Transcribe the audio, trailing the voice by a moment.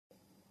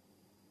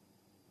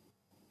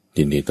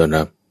ยินดีต้อน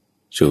รับ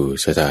สู่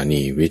สถา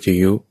นีวิท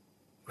ยุ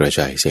กระจ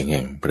ายเสียงแ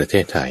ห่งประเท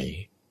ศไทย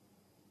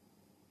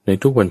ใน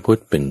ทุกวันพุธ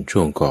เป็นช่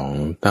วงของ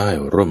ใต้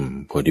ร่ม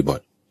โพธิบ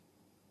ท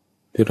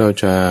ที่เรา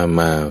จะ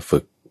มาฝึ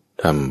ก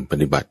ทำป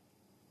ฏิบัติ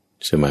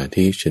สมา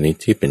ธิชนิด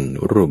ที่เป็น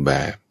รูปแบ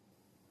บ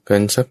กั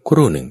นสักค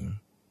รู่หนึ่ง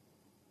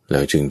แล้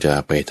วจึงจะ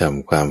ไปท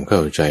ำความเข้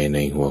าใจใน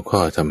หัวข้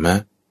อธรรมะ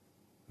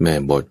แม่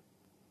บท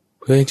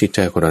เพื่อให้จิตใจ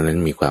ของเรานั้น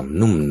มีความ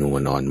นุ่มนว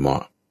ลอ่อนเหมา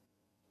ะ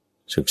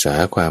ศึกษา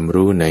ความ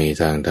รู้ใน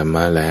ทางธรรม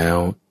ะแล้ว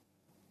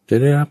จะ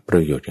ได้รับปร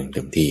ะโยชน์อย่างเ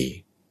ต็มที่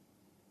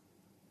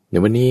ใน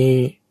วันนี้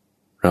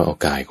เราเอา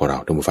กายของเรา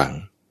ท่านผู้ฟัง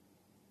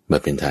มา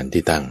เป็นฐาน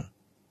ที่ตั้ง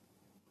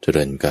เจ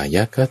ริญกาย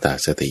คตา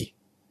สติ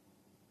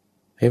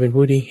ให้เป็น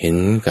ผู้ที่เห็น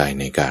กาย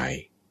ในกาย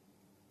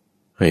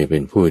ให้เป็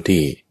นผู้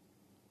ที่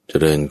เจ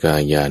ริญกา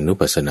ยานุ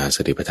ปัสสนาส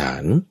ติปัฏฐา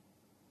น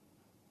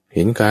เ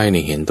ห็นกายใน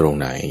เห็นตรง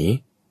ไหน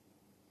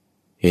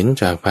เห็น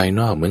จากภาย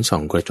นอกเหมือนส่อ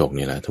งกระจก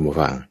นี่แหละท่านผู้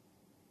ฟัง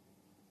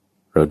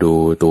เราดู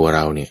ตัวเร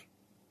าเนี่ย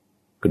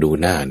ก็ดู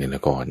หน้าเนี่ยล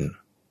ะก่อน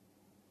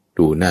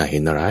ดูหน้าเห็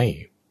นอะไร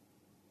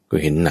ก็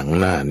เห็นหนัง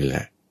หน้านี่แหล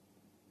ะ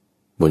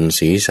บน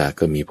ศีรษะ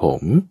ก็มีผ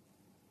ม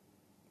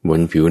บน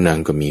ผิวหนัง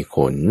ก็มีข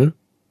น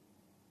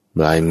ป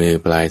ลายมือ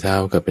ปลายเท้า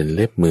ก็เป็นเ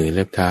ล็บมือเ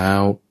ล็บเท้า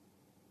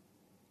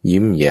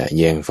ยิ้มแย่แ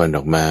ยงฟันอ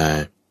อกมา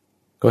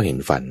ก็เห็น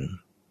ฟัน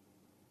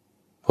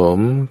ผม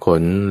ข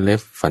นเล็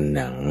บฟัน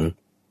หนัง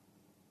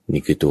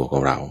นี่คือตัวขอ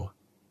งเรา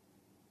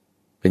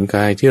เป็นก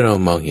ายที่เรา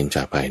มองเห็นจ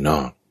ากภายนอ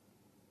ก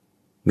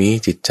มี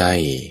จิตใจ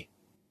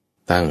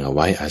ตั้งเอาไ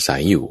ว้อาศั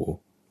ยอยู่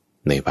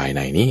ในภายใ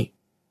นนี้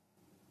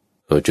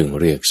เราจึง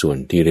เรียกส่วน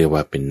ที่เรียก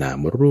ว่าเป็นนาม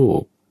รู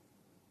ป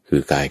คื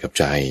อกายกับ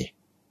ใจ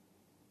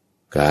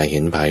กายเห็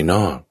นภายน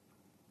อก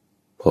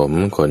ผม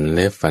ขนเ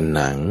ล็บฟันห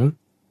นัง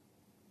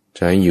ใ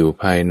จอยู่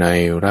ภายใน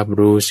รับ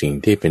รู้สิ่ง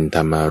ที่เป็นธ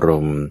รรมาร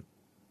มณ์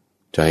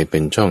ใจเป็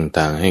นช่องท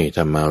างให้ธ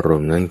รรมาร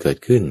มณ์นั้นเกิด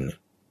ขึ้น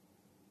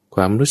ค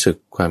วามรู้สึก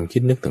ความคิ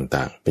ดนึก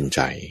ต่างๆเป็นใ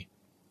จ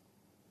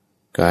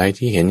กาย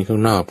ที่เห็นข้า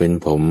งนอกเป็น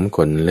ผมข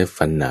นเล็บ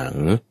ฟันหนัง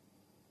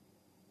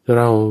เ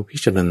ราพิ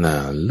จารณา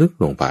ลึก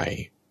ลงไป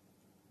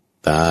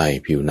ใต้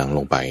ผิวหนังล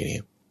งไปเนี่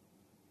ย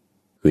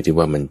คือที่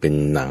ว่ามันเป็น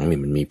หนังเนี่ย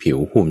มันมีผิว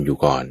หุ้มอยู่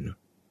ก่อน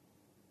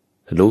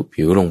ทะลุ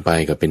ผิวลงไป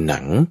ก็เป็นหนั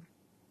ง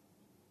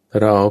ถ้า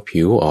เราเอา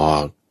ผิวออ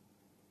ก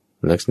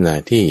ลักษณะ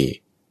ที่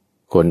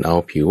คนเอา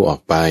ผิวออก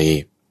ไป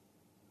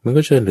มัน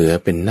ก็จะเหลือ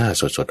เป็นหน้า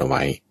สดๆเอาไ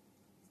ว้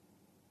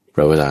เพร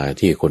าะเวลา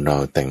ที่คนเรา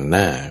แต่งห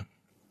น้า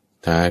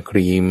ทาค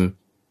รีม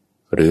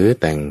หรือ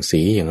แต่ง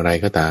สีอย่างไร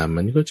ก็ตาม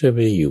มันก็จะไป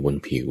อยู่บน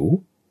ผิว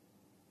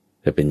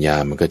ถ้าเป็นยา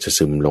มันก็จะ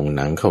ซึมลงห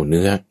นังเข้าเ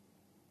นื้อ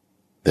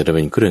แต่ถ้าเ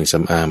ป็นเครื่องส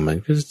ำอางมัน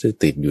ก็จะ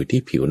ติดอยู่ที่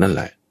ผิวนั่นแ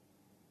หละ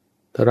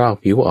ถ้าลอก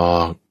ผิวออ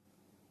ก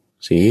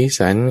สี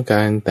สันก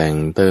ารแต่ง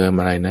เติม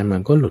อะไรนั้นมั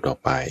นก็หลุดออก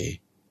ไป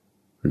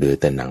เหลือ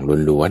แต่หนัง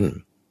ล้วน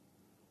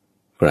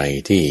ๆใคร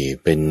ที่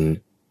เป็น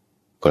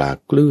กลาก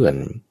เกลื่อน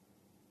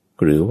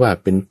หรือว่า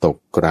เป็นตก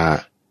กระ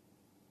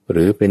ห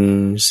รือเป็น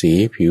สี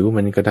ผิว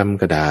มันกระด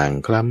ำกระด่าง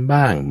คล้ำ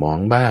บ้างมอง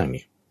บ้างเ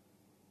นี่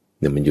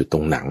ยมันอยู่ตร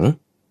งหนัง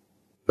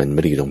มันไ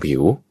ม่ได้อยู่ตรงผิ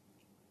ว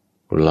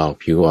ลอก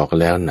ผิวออก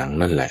แล้วหนัง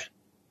นั่นแหละ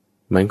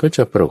มันก็จ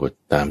ะปรากฏ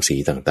ตามสี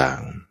ต่า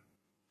ง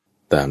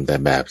ๆตามแต่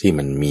แบบที่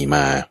มันมีม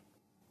า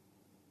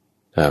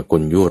ถ้าค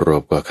นยุโร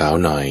ปก็ขาว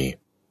หน่อย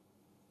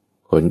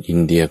คนอิ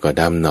นเดียก็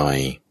ดำหน่อย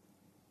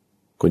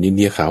คนอินเ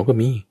ดียขาวก็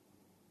มี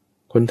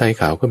คนไทย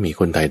ขาวก็มี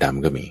คนไทยด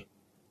ำก็มี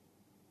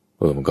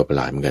มันก็ประห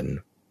ลาดเหมือนกัน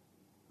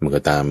มัน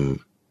ก็ตาม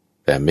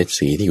แต่เม็ด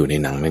สีที่อยู่ใน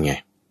หนังนั่นไง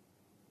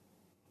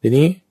ที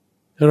นี้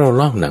ถ้าเรา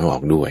ลอกหนังออ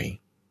กด้วย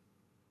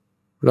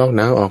ลอกห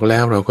นังออกแล้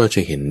วเราก็จ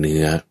ะเห็นเ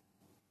นื้อ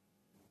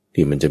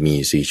ที่มันจะมี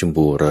สีชม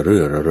พูระเรื่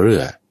อ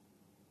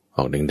อ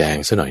อกแดง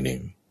ๆสักหน่อยหนึ่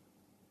ง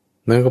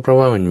นั่นก็เพราะ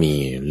ว่ามันมี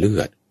เลื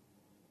อด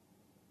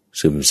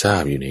ซึมซา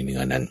บอยู่ในเนื้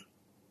อนั้น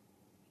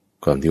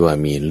ความที่ว่า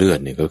มีเลือด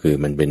เนี่ยก็คือ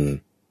มันเป็น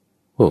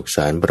พวกส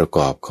ารประก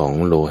อบของ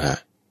โลหะ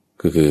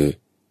ก็คือ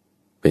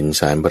เป็น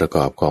สารประก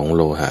อบของโ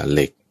ลหะเห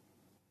ล็ก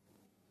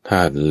ธ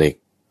าตุเหล็ก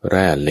แ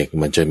ร่เหล็ก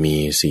มันจะมี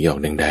สีออก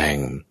แดง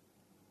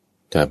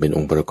ๆถ้าเป็นอ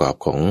งค์ประกอบ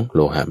ของโล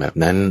หะแบบ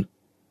นั้น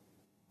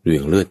ดูอ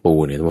ย่างเลือดปู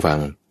เนี่ยท่านผู้ฟัง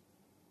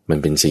มัน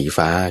เป็นสี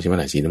ฟ้าใช่ไหม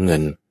ล่ะสีน้ำเงิ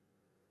น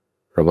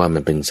เพราะว่ามั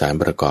นเป็นสาร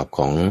ประกอบข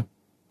อง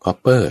คอป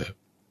เปอร์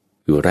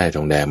อยู่แร่ท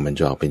องแดงมันจ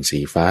ะออกเป็นสี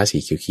ฟ้าสี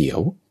เขียว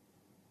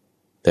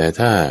ๆแต่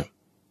ถ้า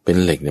เป็น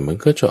เหล็กเนี่ยมัน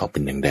ก็จะออกเป็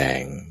นแด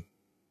ง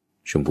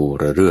ๆชมพู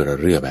ระเ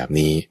รื่อแบบ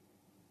นี้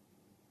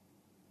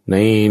ใน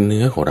เ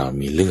นื้อของเรา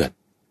มีเลือด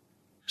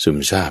ซึม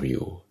ซาบอ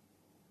ยู่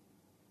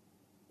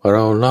พอเร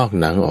าลอก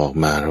หนังออก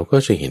มาเราก็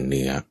จะเห็นเ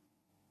นื้อ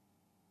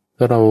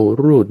ถ้าเรา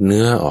รูดเ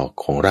นื้อออก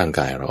ของร่าง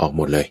กายเราออกห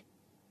มดเลย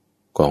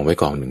กองไว้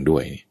กองหนึ่งด้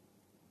วย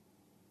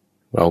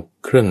เรา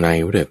เครื่องใน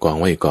ไว้ด้วยกอง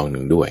ไว้อีกกองห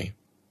นึ่งด้วย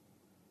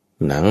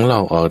หนังเรา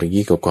ออกตะ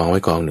กี้ก็กองไว้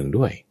กองหนึ่ง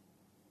ด้วย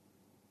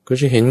ก็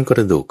จะเห็นกร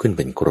ะดูกขึ้นเ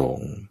ป็นโครง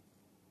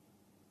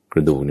กร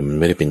ะดูกนี่มัน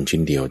ไม่ได้เป็นชิ้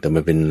นเดียวแต่มั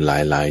นเป็นห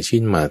ลายๆชิ้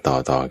นมา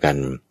ต่อกัน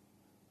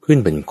ขึ้น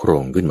เป็นโคร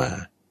งขึ้นมา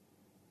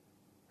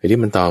ไอ้ที่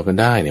มันต่อกัน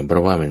ได้เนี่ยเพรา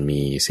ะว่ามันมี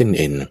เส้นเ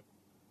อ็น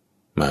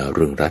มา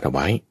รึงรัดเอาไ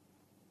ว้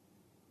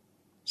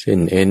เส้น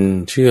เอ็น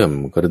เชื่อม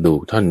กระดู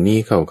กท่อนนี้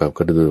เข้ากับก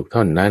ระดูกท่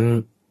อนนั้น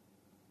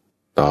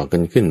ต่อกั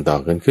นขึ้น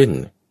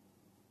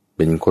เ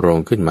ป็นโครง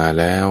ขึ้นมา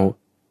แล้ว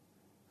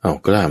เอา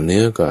กล้ามเ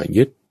นื้อก็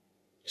ยึด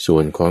ส่ว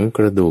นของก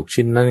ระดูก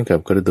ชิ้นนั้นกับ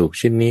กระดูก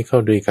ชิ้นนี้เข้า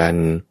ด้วยกัน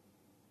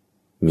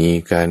มี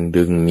การ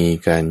ดึงมี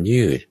การ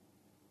ยืด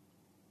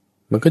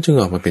มันก็จึง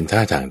ออกมาเป็นท่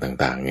าทาง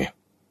ต่างๆไง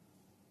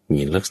มี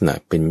ลักษณะ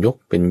เป็นยก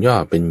เป็นย่อ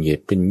เป็นเหยียด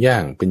เป็นย่า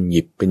งเป็นห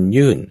ยิบเป็น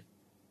ยื่น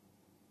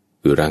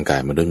คือร่างกาย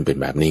มนุษย์เป็น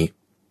แบบนี้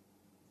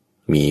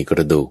มีกร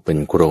ะดูกเป็น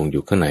โครงอ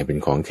ยู่ข้างในเป็น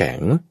ของแข็ง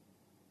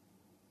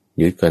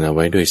ยึดกันเอาไ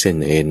ว้ด้วยเส้น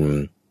เอ็น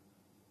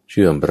เ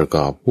ชื่อมประก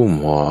อบหุ้ม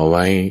ห่อเอาไ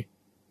ว้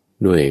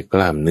ด้วยก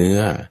ล้ามเนื้อ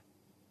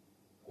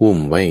หุ้ม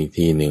ไว้อีก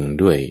ทีหนึ่ง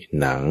ด้วย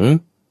หนัง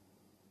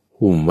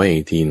หุ้มไว้อี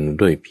กทีหนึ่ง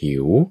ด้วยผิ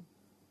ว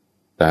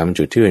ตาม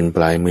จุดที่เป็นป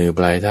ลายมือป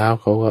ลายเท้า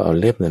เขาก็เอา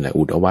เล็บนั่นแหละ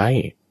อุดเอาไว้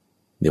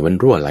เดี๋ยวมัน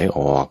รั่วไหลอ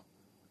อก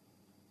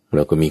แ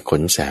ล้วก็มีข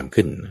นแสม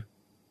ขึ้น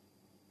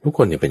ทุกค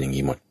นเนี่ยเป็นอย่าง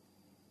นี้หมด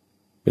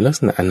เป็นลักษ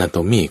ณะอนาโต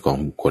มีของ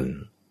บุคคล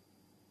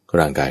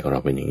ร่างกายของเรา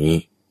เป็นอย่างนี้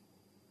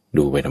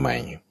ดูไปทำไม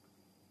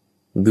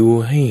ดู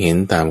ให้เห็น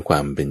ตามควา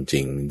มเป็นจ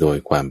ริงโดย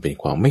ความเป็น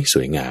ความไม่ส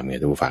วยงามไง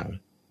ท่านผู้ฟัง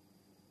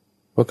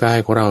เพราะกาย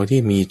ของเรา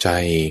ที่มีใจ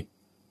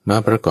มา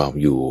ประกอบ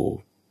อยู่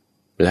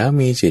แล้ว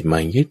มีจิตมา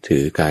ยึดถื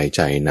อกายใ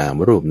จนาม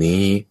รูป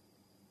นี้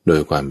โด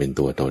ยความเป็น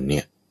ตัวตนเ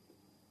นี่ย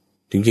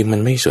จริงๆมั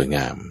นไม่สวยง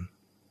าม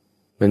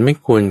มันไม่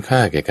ควรค่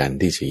าแก่การ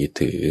ที่จะยึด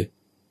ถือ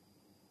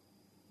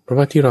เพราะ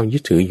ว่าที่เรายึ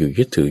ดถืออยู่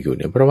เ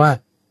นี่ยเพราะว่า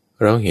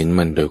เราเห็น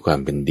มันโดยความ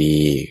เป็นดี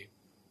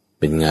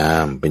เป็นงา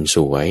มเป็นส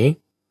วย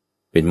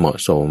เป็นเหมาะ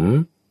สม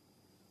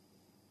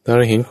ถ้าเร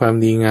าเห็นความ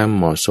ดีงามเ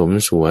หมาะสม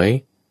สวย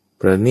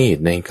ประณีต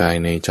ในกาย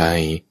ในใจ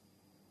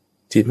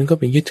จิตมันก็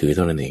เป็นยึดถือ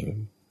ตัวนั้นเอง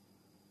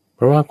เพ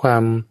ราะว่าควา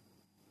ม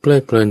เพลิ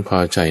ดเพลินพอ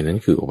ใจนั้น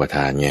คืออุปท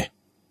านไง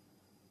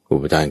อุ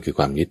ปทานคือค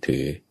วามยึดถื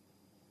อ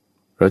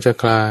เราจะ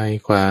คลาย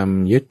ความ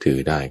ยึดถือ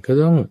ได้ก็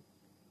ต้อง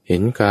เห็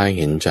นกาย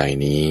เห็นใจ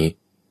นี้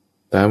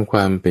ตามคว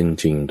ามเป็น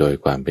จริงโดย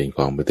ความเป็นข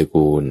องปฏิ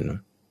กูล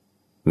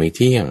ไม่เ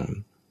ที่ยง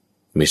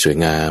ไม่สวย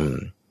งาม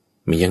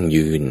ไม่ยั่ง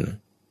ยืน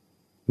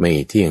ไม่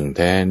เที่ยงแ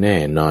ท้แน่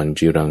นอน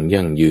จีรัง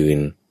ยั่งยืน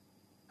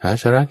หา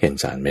สาระแก่น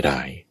สารไม่ได้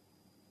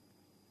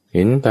เ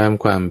ห็นตาม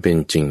ความเป็น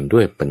จริงด้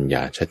วยปัญญ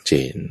าชัดเจ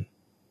น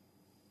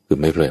คือ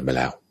ไม่เพลินไปแ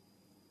ล้ว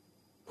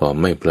พอ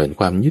ไม่เพลิน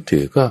ความยึดถื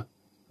อก็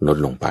ลด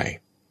ลงไป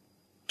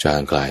จา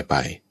งคลายไป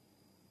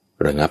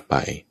ระงับไป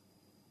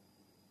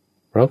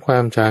เพราะควา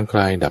มจางคล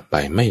ายดับไป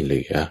ไม่เห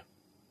ลือ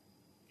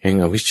แห่ง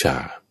อวิชชา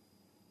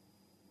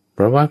เพ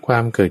ราะว่าควา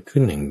มเกิด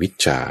ขึ้นแห่งวิช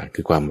ชา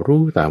คือความ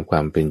รู้ตามคว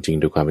ามเป็นจริง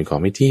โดยความเป็นของ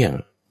ไม่เที่ยง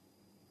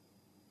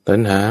ตัณ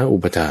หาอุ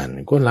ปทาน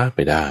ก็ละไป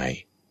ได้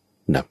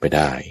ดับไปไ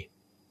ด้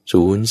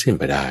สูญสิ้น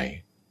ไปได้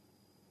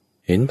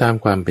เห็นตาม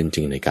ความเป็นจ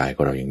ริงในกายข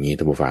องเราอย่างนี้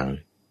ท่านผู้ฟัง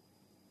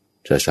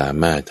จะสา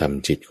มารถท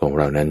ำจิตของเ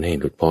รานั้นให้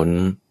หลุดพ้น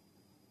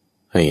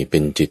ให้เป็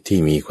นจิตที่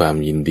มีความ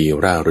ยินดี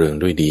ร่าเริง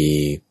ด้วยดี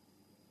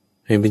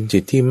ให้เป็นจิ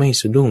ตที่ไม่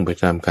สะดุ้งไป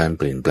ตามการเ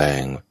ปลี่ยนแปล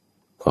ง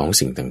ของ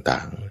สิ่งต่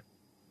าง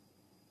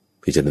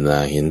ๆพิจารณา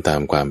เห็นตา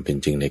มความเป็น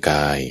จริงในก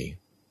าย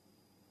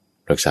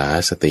รักษา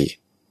สติ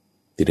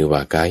ที่เรียกว่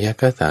ากาย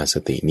คตาส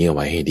ตินี้ไ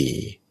ว้ให้ดี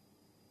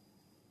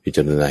พิจ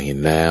ารณาเห็น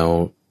แล้ว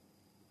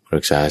รั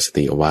กษาส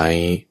ติเอาไว้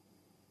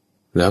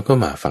แล้วก็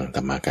มาฟังธ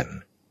รรมะกัน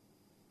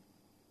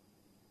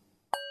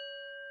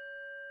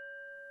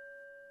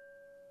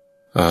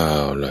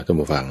ล่ะท่าน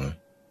ผู้ฟัง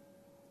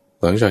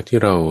หลังจากที่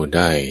เราไ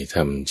ด้ท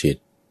ำจิต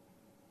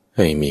ใ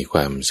ห้มีคว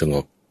ามสง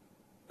บ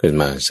ขึ้น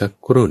มาสัก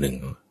ครู่หนึ่ง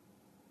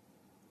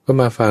ก็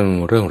มาฟัง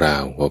เรื่องรา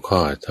วหัวข้อ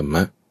ธรรม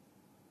ะ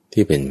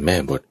ที่เป็นแม่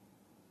บท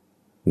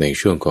ใน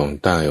ช่วงของ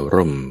ใต้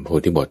ร่มโพ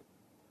ธิบท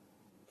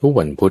ทุก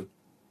วันพุธ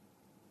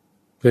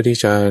เพื่อที่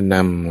จะน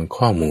ำ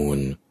ข้อมูล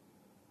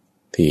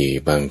ที่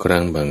บางครั้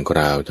งบางคร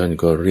าวท่าน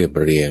ก็เรียบ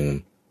เรียง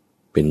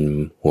เป็น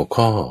หัว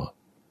ข้อ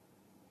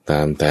ต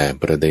ามแต่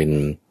ประเด็น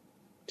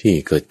ที่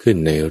เกิดขึ้น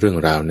ในเรื่อง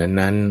ราว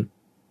นั้น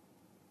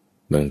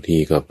ๆบางที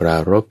ก็ปรา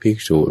รภภิก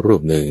ษุรู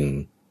ปหนึ่ง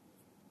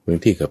บาง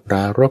ทีก็ปร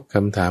ารภค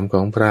ำถามข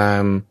องพราห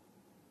มณ์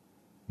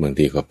บาง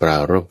ทีก็ปรา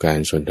รภการ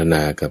สนทน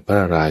ากับพร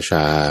ะราช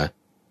า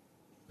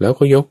แล้ว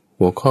ก็ยก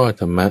หัวข้อ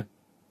ธรรมะ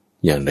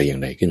อย่างใดอย่า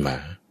งใดขึ้นมา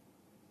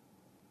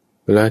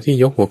เวลาที่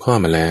ยกหัวข้อ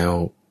มาแล้ว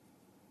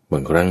บา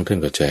งครั้งท่าน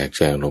ก็แจกแ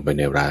จงลงไปใ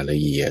นรายละ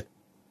เอียด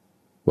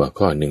ว่า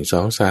ข้อ1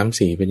 2 3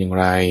 4เป็นอย่าง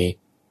ไร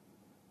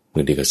บ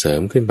างทีก็เสริ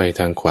มขึ้นไป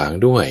ทางขวาง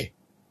ด้วย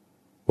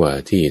ว่า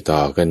ที่ต่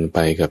อกันไป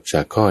กับจ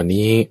ากข้อ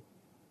นี้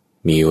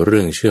มีเ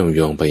รื่องเชื่อมโ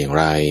ยงไปอย่าง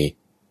ไร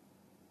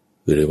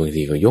หรือบาง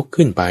ทีก็ยก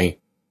ขึ้นไป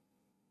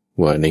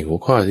ว่าในหัว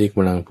ข้อที่ก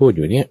ำลังพูดอ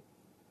ยู่เนี่ย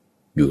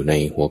อยู่ใน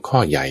หัวข้อ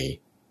ใหญ่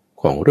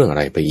ของเรื่องอะ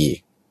ไรไปอีก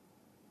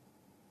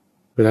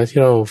เวลาที่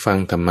เราฟัง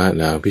ธรรมะ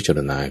แล้วพิจาร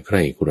ณาใค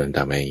ร่ครวญต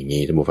ามไปอย่าง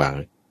นี้ท่านผู้ฟัง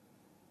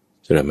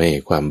จะทำให้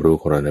ความรู้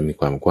ของเรานั้นมี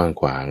ความกว้าง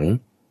ขวาง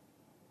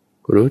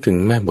รู้ถึง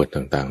แม่บท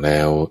ต่างๆแล้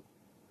ว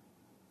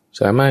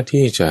สามารถ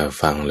ที่จะ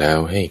ฟังแล้ว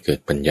ให้เกิด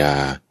ปัญญา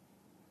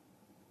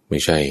ไม่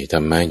ใช่ธร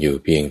รมะอยู่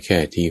เพียงแค่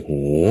ที่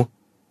หู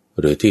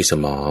หรือที่ส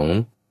มอง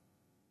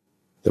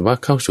แต่ว่า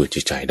เข้าสู่จิ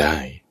ตใจได้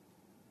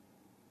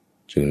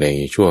จึงใน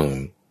ช่วง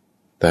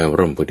ใต้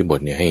ร่มโพธิบท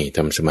เนี่ยให้ท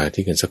ำสมาธิ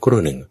กันสักครู่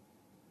หนึ่ง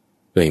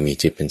เพื่อให้มี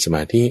จิตเป็นสม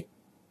าธิ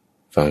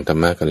ฟังธร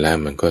รมะกันแล้ว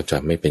มันก็จะ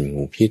ไม่เป็น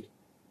งูพิษ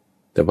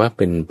แต่ว่าเ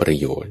ป็นประ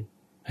โยชน์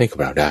ให้กับ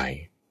เราได้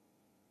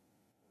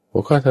หั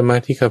วข้อธรรมะ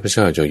ที่ข้าพเ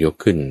จ้าจะยก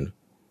ขึ้น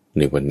ใ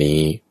นวัน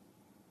นี้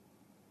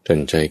ท่าน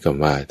ใช้ค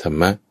ำว่าธรร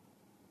มะ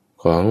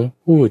ของ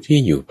ผู้ที่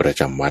อยู่ประ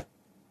จำวัด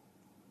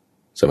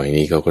สมัย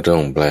นี้เขาก็ต้อ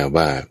งแปล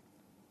ว่า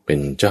เป็น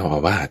เจ้าอา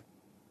วาส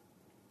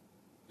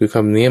คือค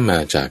ำนี้มา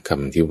จากค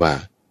ำที่ว่า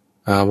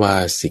อาวา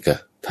สิก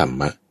ธรร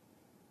มะ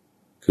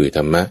คือธ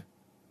รรมะ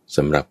ส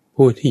ำหรับ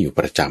ผู้ที่อยู่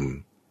ประจ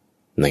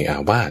ำในอา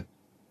วาส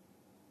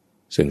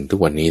ซึ่งทุก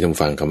วันนี้ต้อง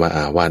ฟังคำว่าอ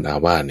าวาส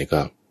เนี่ย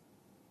ก็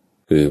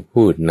คือ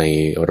พูดใน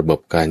ระบบ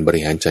การบ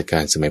ริหารจัดกา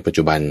รสมัยปัจ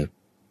จุบัน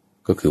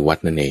ก็คือวัด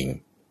นั่นเอง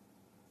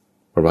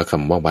เพราะว่าค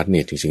ำว่าวัดเ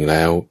นี่ยจริงๆแ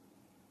ล้ว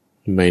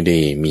ไม่ได้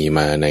มีม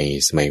าใน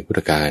สมัยพุทธ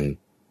กาล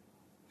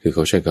คือเข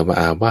าใช้คำว่า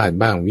อาวาส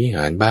บ้างวิห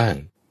ารบ้าง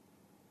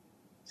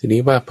ที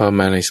นี้ว่าพอ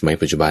มาในสมัย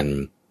ปัจจุบัน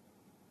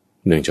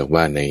เนื่องจาก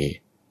ว่าใน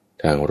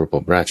ทางระบ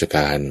บราชก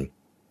าร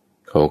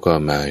เขาก็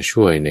มา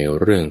ช่วยใน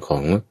เรื่องขอ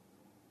ง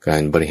กา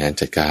รบริหาร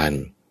จัดการ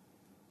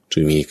จึ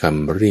งมีค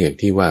ำเรียก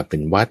ที่ว่าเป็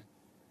นวัด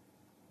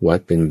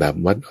เป็นแบบ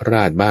วัดร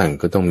าชบ้าง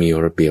ก็ต้องมี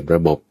ระเบียบร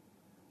ะบบ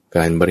ก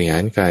ารบริหา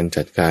รการ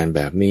จัดการแ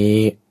บบนี้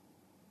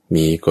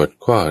มีกฎ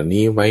ข้อ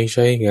นี้ไว้ใ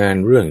ช้งาน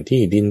เรื่อง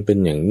ที่ดินเป็น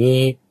อย่าง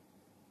นี้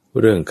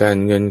เรื่องการ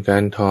เงินกา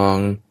รทอง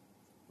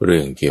เรื่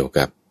องเกี่ยว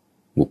กับ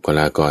บุคล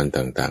ากร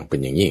ต่างๆเป็น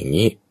อย่าง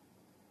นี้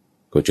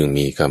ก็จึง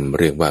มีคำ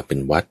เรียกว่าเป็น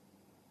วั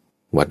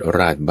ดร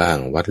าชบ้าง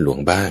วัดหลวง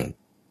บ้าง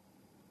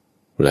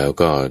แล้ว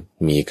ก็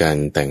มีการ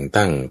แต่ง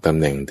ตั้งตำ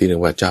แหน่งที่เรีย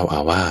กว่าเจ้าอ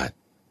าวาส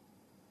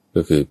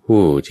ก็คือ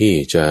ผู้ที่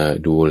จะ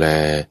ดูแล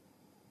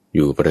อ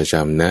ยู่ประจ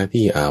ำหน้า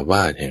ที่อาว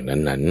าสแห่ง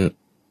นั้น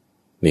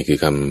ๆนี่คือ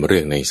คำเรี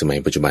ยกในสมัย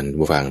ปัจจุบัน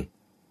ผู้ฟัง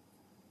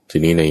ที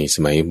นี้ในส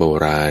มัยโบ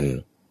ราณ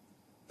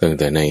ตั้ง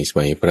แต่ในส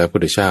มัยพระพุท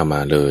ธเจ้าม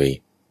าเลย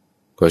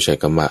ก็ใช้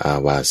คำว่าอา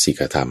วาสิ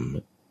กธรรม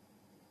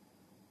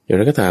อย่างไ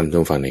รก็ตามทุ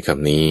กฝั่งในค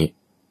ำนี้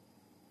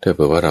ถ้าเ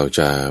ผื่อว่าเรา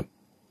จะ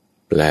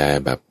แปล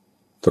แบบ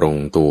ตรง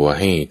ตัว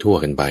ให้ทั่ว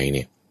กันไปเ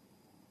นี่ย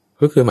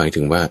ก็คือหมาย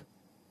ถึงว่า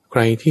ใค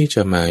รที่จ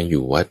ะมาอ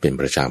ยู่วัดเป็น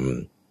ประจ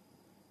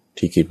ำ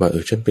ที่คิดว่า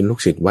ฉันเป็นลูก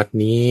ศิษย์วัด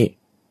นี้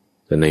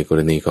แต่ในกร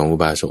ณีของอุ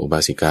บาสกอุบา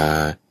สิกา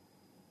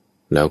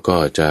แล้วก็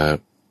จะ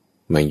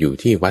มาอยู่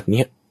ที่วัดเ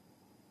นี้ย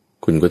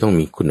คุณก็ต้อง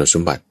มีคุณส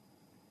มบัติ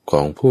ข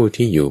องผู้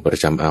ที่อยู่ประ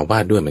จำอาวา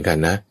สด้วยเหมือนกัน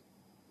นะ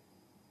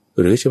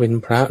หรือจะเป็น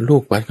พระลู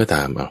กวัดก็ต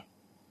าม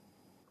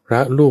พร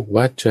ะลูก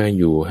วัดจะ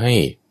อยู่ให้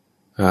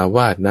อาว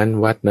าสนั้น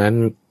วัดนั้น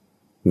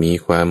มี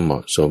ความเหมา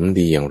ะสม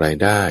ดีอย่างไร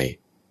ได้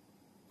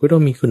ก็ต้อ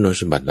งมีคุณ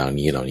สมบัติเหล่า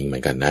นี้เหมื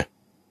อนกันนะ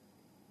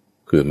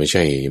คือไม่ใ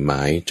ช่หม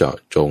ายเจาะ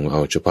จงเอ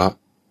าเฉพาะ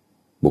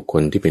บุคค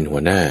ลที่เป็นหั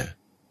วหน้า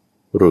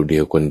รูปเดี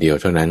ยวคนเดียว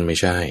เท่านั้นไม่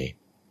ใช่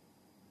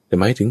แต่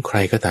หมายถึงใคร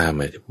ก็ตาม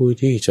ผู้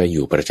ที่จะอ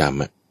ยู่ประจ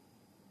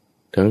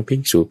ำทั้งภิ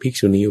กษุภิก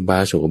ษุณีอุบา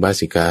สกอุบา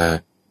สิกา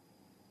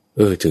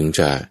ถึง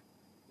จะ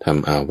ท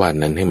ำอาวาส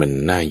นั้นให้มัน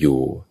น่าอยู่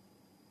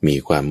มี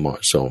ความเหมาะ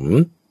สม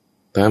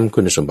ตามคุ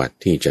ณสมบัติ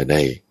ที่จะไ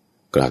ด้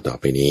กล่าวต่อ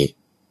ไปนี้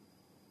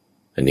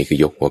อันนี้คือ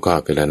ยกหัวข้อ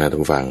ขึ้นแล้วนะท่า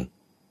นผู้ฟัง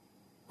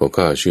หัว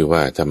ข้อชื่อว่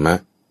าธรรมะ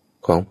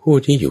ของผู้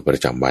ที่อยู่ปร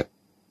ะจำวัด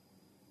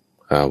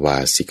อาวา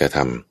สิกธร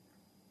รม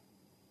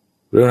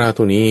เรื่องราว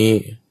ตัวนี้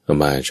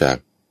มาจาก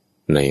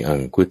ในอัง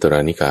คุตร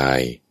นิกาย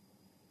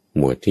ห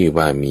มวดที่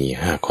ว่ามี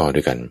5ข้อด้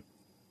วยกัน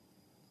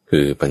คื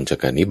อปัญจ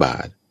กนิบา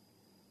ต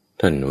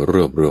ท่านร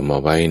วบรวมมา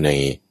ไว้ใน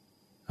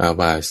อา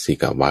วาสิ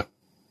กวรรค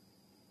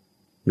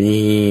มี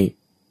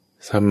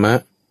ธรรมะ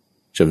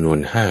จำนวน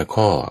5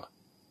ข้อ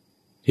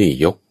ที่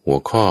ยกหัว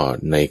ข้อ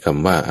ในค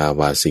ำว่าอา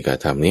วาสิก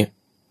ธรรมนี้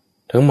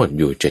ทั้งหมด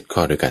อยู่7ข้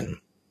อด้วยกัน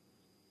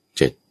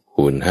7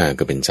คูณ5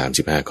ก็เป็น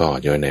35ข้อ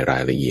ย่อยในรา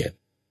ยละเอียด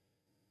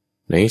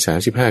ใน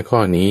35ข้อ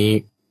นี้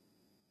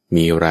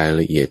มีราย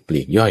ละเอียดป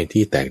ลีกย่อย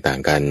ที่แตกต่าง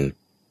กัน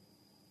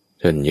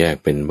ท่านแยก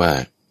เป็นว่า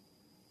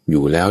อ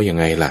ยู่แล้วยัง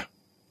ไงล่ะ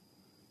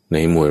ใน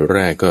หมวดแร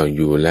กก็อ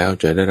ยู่แล้ว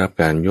จะได้รับ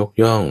การยก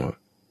ย่อง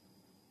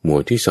หมว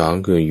ดที่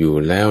2คืออยู่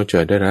แล้วจะ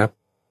ได้รับ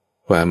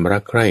ความรั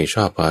กใคร่ช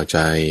อบพอใจ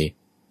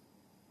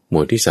หม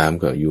วดที่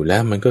3ก็อยู่แล้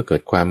วมันก็เกิ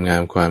ดความงา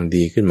มความ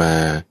ดีขึ้นมา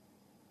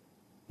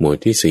หมวด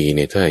ที่4เ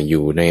นี่ยถ้าอ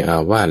ยู่ในอา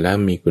วาสแล้ว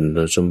มีคุณ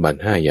สมบัติ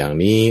5อย่าง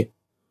นี้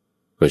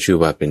ก็ชื่อ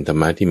ว่าเป็นธรร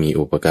มะที่มี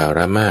อุปการ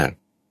ะมาก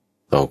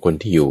ต่อคน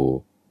ที่อยู่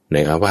ใน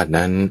อาวาส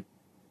นั้น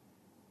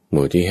หม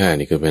วดที่5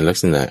นี่คือเป็นลัก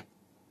ษณะ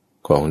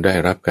ของได้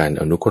รับการ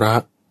อนุเคราะ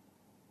ห์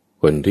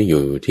คนที่อ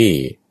ยู่ที่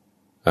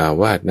อา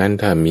วาสนั้น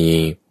ถ้ามี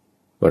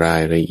รา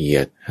ยละเอีย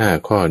ด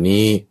5ข้อ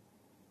นี้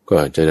ก็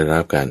จะได้รั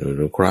บการอ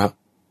นุเคราะห์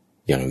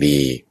อย่างดี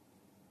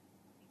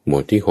หมว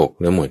ดที่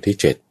6และหมวดที่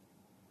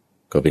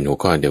7ก็เป็นหัว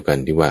ข้อเดียวกัน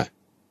ที่ว่า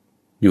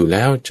อยู่แ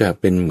ล้วจะ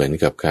เป็นเหมือน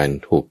กับการ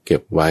ถูกเก็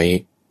บไว้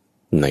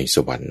ในส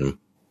วรรค์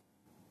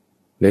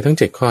ในทั้ง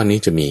7ข้อนี้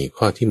จะมี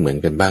ข้อที่เหมือน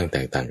กันบ้างแต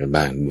กต่างกัน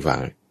บ้างผู้ฟั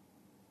ง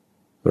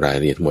ราย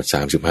ละเอียดหมด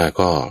35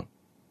ข้อ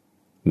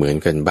เหมือน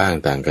กันบ้าง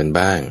ต่างกัน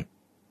บ้าง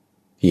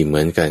ที่เหมื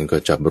อนกันก็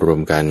จับรว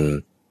มกัน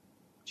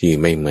ที่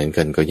ไม่เหมือน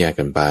กันก็แยก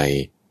กันไป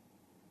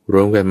ร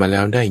วมกันมาแล้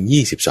วได้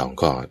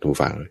22ข้อทุก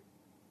ฝั่ง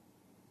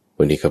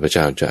วันนี้ข้าพเ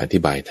จ้าจะอธิ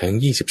บายทั้ง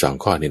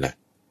22ข้อนี่แหละ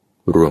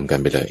รวมกัน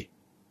ไปเลย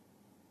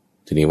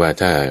ทีนี้ว่า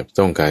ถ้า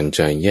ต้องการจ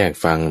ะแยก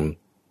ฟัง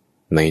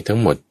ในทั้ง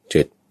หมด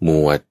7หม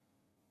วด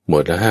หม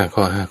วดละ5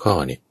 ข้อ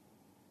เนี่ย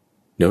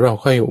เดี๋ยวเรา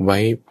ค่อยไว้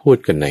พูด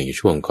กันใน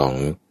ช่วงของ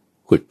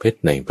ขุดเพชร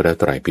ในพระ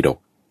ไตรปิฎก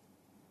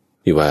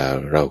ที่ว่า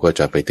เราก็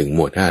จะไปถึงหม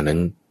วด5นั้น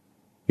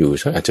อยู่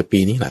สักอาจจะปี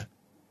นี้แหละ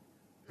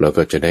เรา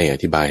ก็จะได้อ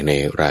ธิบายใน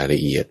รายละ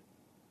เอียด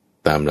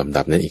ตามลำ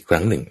ดับนั้นอีกค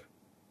รั้งหนึ่ง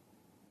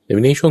ใน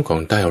วันนี้ช่วงของ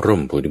ใต้ร่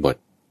มโพธิบท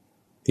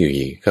ที่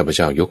ข้าพเ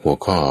จ้ายกหัว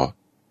ข้อ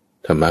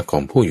ธรรมะขอ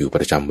งผู้อยู่ป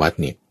ระจำวัด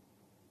เนี่ย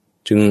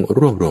จึงร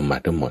วบรวมมา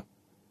ทั้งหมด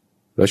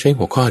เราใช้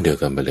หัวข้อเดียว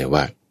กันไปเลย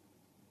ว่า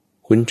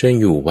คุณจะ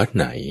อยู่วัด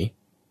ไหน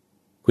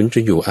คุณจะ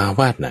อยู่อา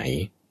วาสไหน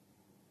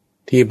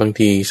ที่บาง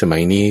ทีสมั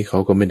ยนี้เขา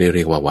ก็ไม่ได้เ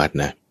รียกว่าวัด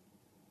นะ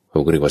เขา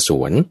ก็เรียกว่าส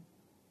วน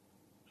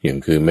อย่าง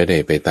คือไม่ได้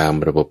ไปตาม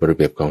ระบบระเ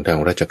บียบของทาง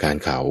ราชการ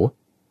เขา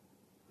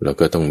แล้ว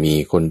ก็ต้องมี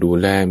คนดู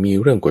แลมี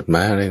เรื่องกฎหม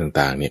ายอะไร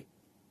ต่างๆเนี่ย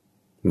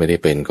ไม่ได้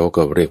เป็นเขา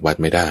ก็เรียกวัด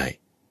ไม่ได้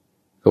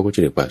เขาก็จะ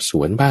เรียกว่าส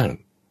วนบ้าง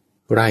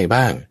ไร่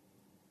บ้าง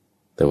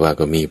แต่ว่า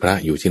ก็มีพระ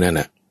อยู่ที่นั่น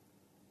น่ะ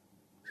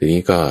ที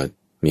นี้ก็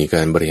มีก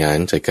ารบริหาร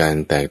จัดการ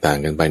แตกต่าง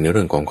กันไปในเ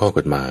รื่องของข้อก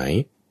ฎหมาย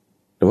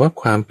แต่ว่า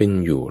ความเป็น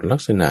อยู่ลั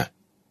กษณะ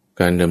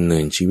การดำเนิ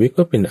นชีวิต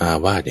ก็เป็นอา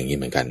วาสอย่างนี้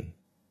เหมือนกัน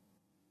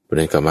ประเ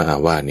ด็นคำว่าอา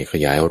วาสนี่ข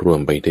ยายรวม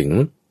ไปถึง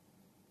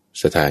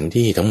สถาน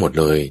ที่ทั้งหมด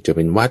เลยจะเ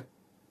ป็นวัด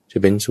จะ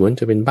เป็นสวน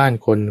จะเป็นบ้าน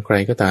คนใคร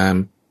ก็ตาม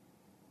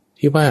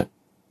ที่ว่า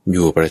อ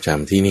ยู่ประจ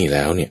ำที่นี่แ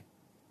ล้วเนี่ย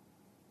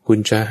คุณ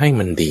จะให้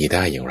มันดีไ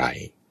ด้อย่างไร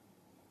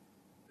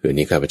คือ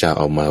นี้ข้าพเจ้าเ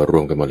อามาร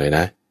วมกันหมดเลยน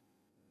ะ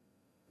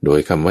โดย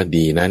คำว่า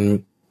ดีนั้น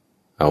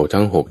เอา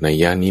ทั้ง6นัย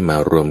ยะนี้มา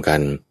รวมกั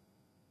น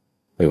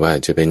ไม่ว่า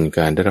จะเป็นก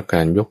ารได้รับก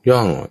ารยกย่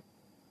อง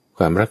ค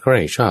วามรักใคร่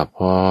ชอบพ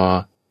อ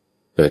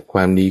เกิดคว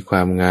ามดีคว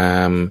ามงา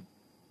ม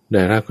ไ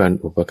ด้รับการ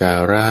อุปกา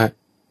ระ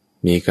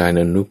มีการ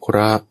อนุเคร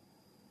าะห์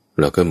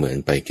แล้วก็เหมือน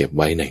ไปเก็บไ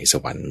ว้ในส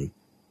วรรค์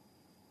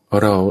พอ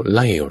เราไ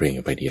ล่เรียง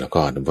ไปดีแล้ว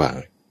ก็ระหว่าง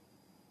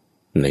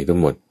ในทั้ง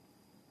หมด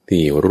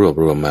ที่รวบ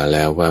รวมมาแ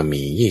ล้วว่า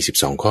มี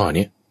22ข้อ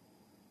นี้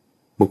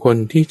บุคคล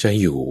ที่จะ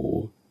อยู่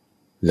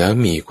แล้ว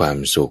มีความ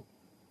สุข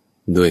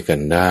ด้วยกั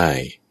นได้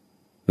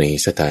ใน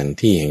สถาน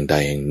ที่แห่งใด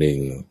แห่งหนึ่ง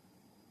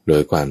โด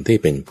ยความที่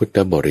เป็นพุทธ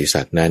บริ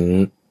ษัทนั้น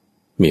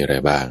มีอะไร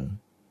บ้าง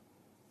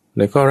ใ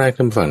นข้อแรก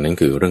ท่านฟังนั้น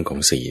คือเรื่องของ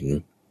ศีล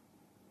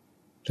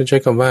จะใช้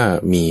คำว่า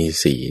มี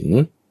ศีล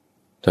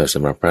ถ้าส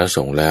ำหรับพระส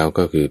งฆ์แล้ว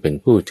ก็คือเป็น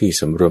ผู้ที่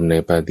สำรวมใน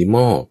ปาติโม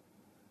กข์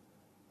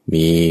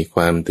มีค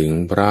วามถึง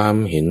พร้อม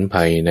เห็น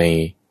ภัยใน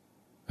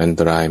อัน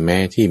ตรายแม้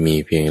ที่มี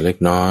เพียงเล็ก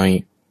น้อย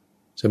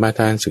สมาท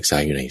านศึกษา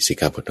อยู่ในสิก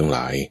ขาบททั้งหล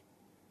าย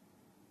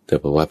แต่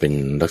เพราะว่าเป็น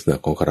ลักษณะ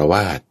ของฆราว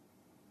าส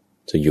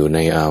จะอยู่ใน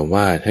อาว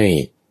าสให้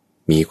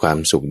มีความ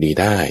สุขดี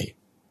ได้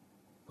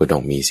ก็ต้อ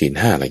งมีศีล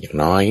5อะไรอย่าง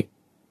น้อย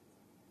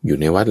อยู่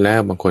ในวัดแล้ว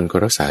บางคนก็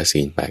รักษา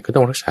ศีล8ก็ต้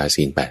องรักษา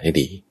ศีล8ให้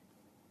ดี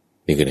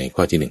นี่คือในข้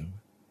อที่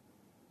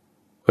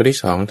1ข้อที่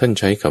2ท่าน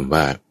ใช้คำ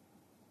ว่า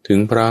ถึง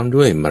พร้อม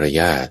ด้วยมาร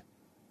ยาท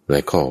และ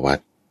ข้อวัด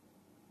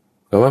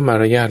เพราะว่ามา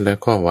รยาทและ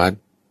ข้อ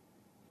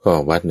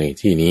วัดใน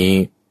ที่นี้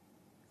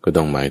ก็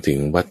ต้องหมายถึง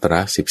วัตร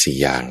ะ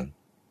14อย่าง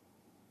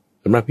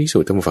สำหรับภิกษุ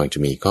ท่านผู้ฟังจะ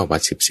มีข้อวั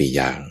ด14อ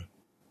ย่าง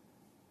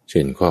เ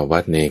ช่นข้อวั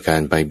ดในกา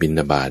รไปบิณฑ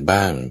บาต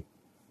บ้าง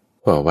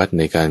ข้อวัดใ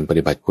นการป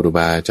ฏิบัติครูบ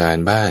าอาจาร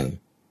ย์บ้าง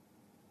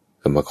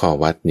คำว่าข้อ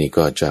วัดนี่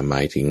ก็จะหม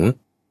ายถึง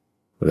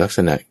ลักษ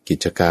ณะกิ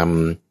จกรรม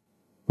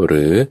ห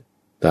รือ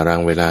ตารา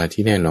งเวลา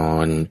ที่แน่นอ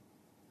น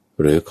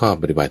หรือข้อ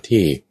ปฏิบัติ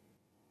ที่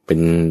เป็น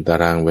ตา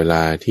รางเวล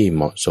าที่เ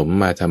หมาะสม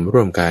มาทำ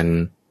ร่วมกัน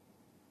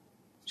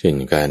เช่น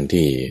การ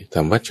ที่ท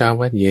ำวัดเช้า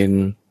วัดเย็น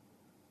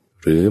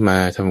หรือมา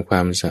ทำคว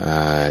ามสะอ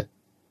าด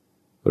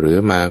หรือ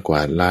มากว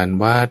าดลาน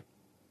วัด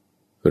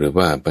หรือ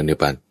ว่าปฏิ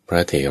บัติพร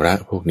ะเถระ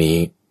พวกนี้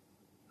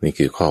นี่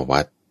คือข้อ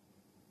วัด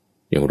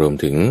ยังรวม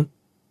ถึง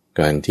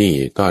การที่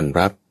ต้อน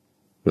รับ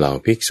เหล่า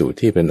ภิกษุ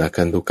ที่เป็นอา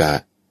คันตุกะ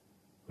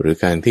หรือ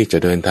การที่จะ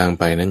เดินทาง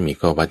ไปนั้นมี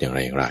ข้อวัดอย่าง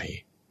ไร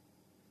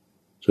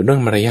ส่วนเรื่อ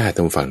งมารยาทต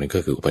รงฝั่งนั้นก็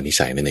คืออุปนิ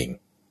สัยนั่นเอง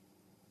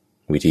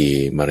วิธี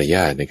มารย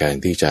าทในการ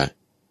ที่จะ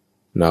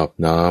นอบ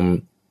น้อม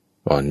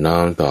อ่อนน้อ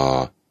มต่อ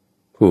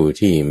ผู้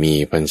ที่มี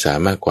พรรษา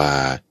มากกว่า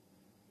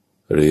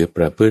หรือป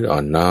ระพฤติอ่อ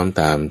นน้อม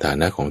ตามฐา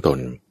นะของตน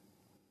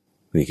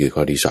นี่คือข้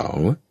อที่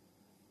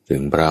2ถึ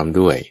งพร้อม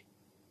ด้วย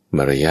ม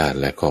ารยาท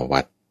และข้อ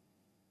วัด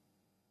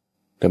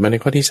แต่มาใน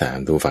ข้อที่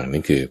3ตัวฝั่งนั้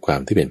นคือความ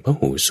ที่เป็นพ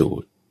หูสู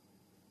ตร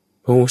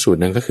พหูสูตร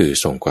นั้นก็คือ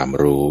ส่งความ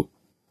รู้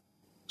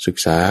ศึก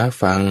ษา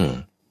ฟัง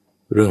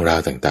เรื่องราว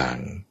ต่าง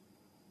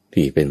ๆ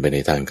ที่เป็นไปใน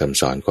ทางคำ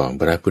สอนของ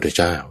พระพุทธ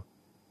เจ้า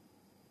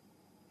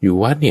อยู่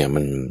วัดเนี่ย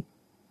มัน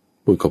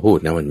พูดก็พูด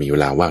นะมันมีเว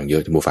ลาว่างเยอ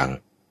ะท่านผู้ฟัง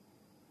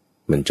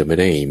มันจะไม่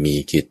ได้มี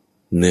กิจ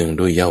เนื่อง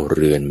ด้วยเหย้าเ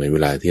รือนเหมือนเว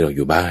ลาที่เราอ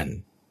ยู่บ้าน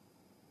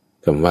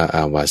คำว่าอ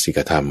าวาสิก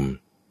ธรรม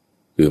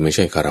คือไม่ใ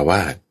ช่คฤ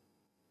หัสถ์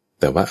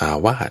แต่ว่าอา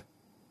วาส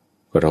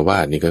คฤหั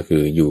สถ์นี่ก็คื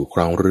ออยู่คร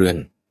องเรือน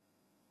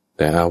แ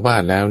ต่อาวา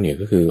สแล้วเนี่ย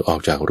ก็คือออก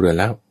จากเรือน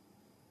แล้ว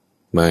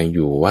มาอ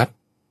ยู่วัด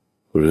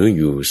หรือ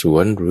อยู่สว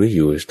นหรืออ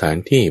ยู่สถาน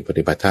ที่ป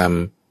ฏิบัติธรรม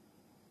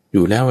อ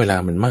ยู่แล้วเวลา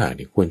มันมาก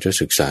นี่ควรจะ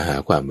ศึกษาหา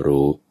ความ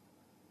รู้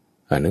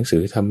อ่านหนังสื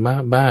อธรรมะ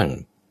บ้าง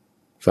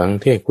ฟัง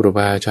เทศน์ครูบ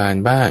าอาจาร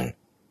ย์บ้าง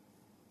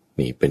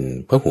นี่เป็น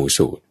พหู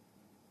สูตร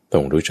ต้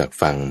องรู้จัก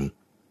ฟัง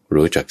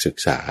รู้จักศึก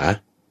ษา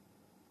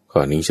ข้อ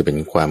นี้จะเป็น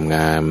ความง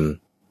าม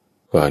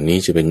ข้อนี้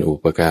จะเป็นอุ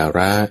ปการ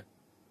ะ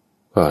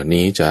ข้อ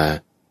นี้จะ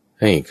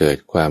ให้เกิด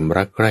ความ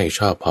รักใคร่ช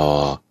อบพอ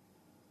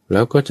แล้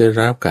วก็จะ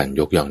รับการ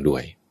ยกย่องด้ว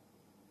ย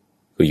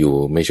คืออยู่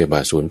ไม่ใช่บ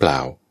าศูนย์เปล่า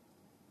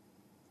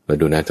มา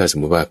ดูนะถ้าสม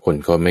มุติว่าคน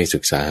เขาไม่ศึ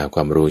กษาหาคว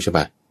ามรู้ใช่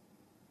ปะ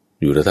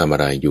อยู่แล้วทำอะ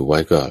ไรอยู่ไว้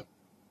ก็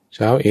เ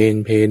ช้าเอน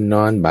เพนน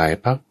อนบ่าย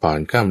พักผ่อน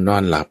ค่ำนอ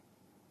นหลับ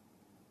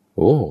โ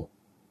อ้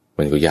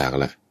มันก็ยาก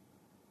ละ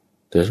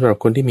แต่สำหรับ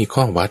คนที่มี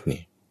ข้อวัด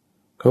นี่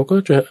เขาก็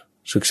จะ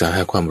ศึกษาห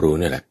าความรู้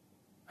นี่แหละ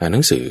หาห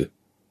นังสือ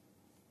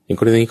อย่าง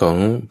กรณีของ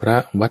พระ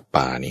วัด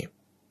ป่านี่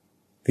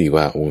ที่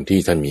ว่าองค์ที่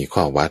ท่านมี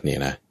ข้อวัดเนี่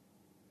ยนะ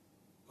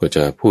ก็จ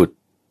ะพูด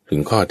ถึง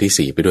ข้อ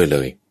ที่4ไปด้วยเล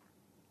ย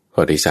ข้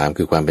อที่3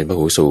คือความเป็นพ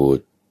หูสูต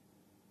ร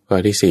ข้อ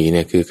ที่4เ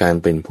นี่ยคือการ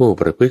เป็นผู้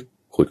ประพฤติ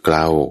ขุดเกล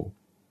า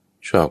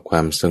ชอบคว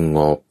ามสง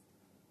บ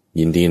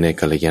ยินดีใน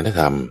กัลยาณ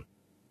ธรรม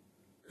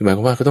คือหมายค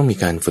วามว่าก็ต้องมี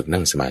การฝึก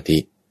นั่งสมาธิ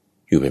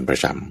อยู่เป็นประ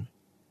จ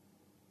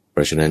ำเพ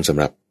ราะฉะนั้นสำ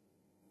หรับ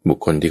บุค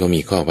คลที่เขา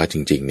มีข้อวัดจ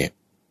ริงๆเนี่ย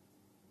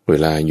เว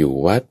ลาอยู่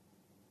วัด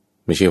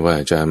ไม่ใช่ว่า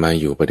จะมา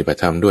อยู่ปฏิบัติ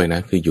ธรรมด้วยนะ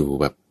คืออยู่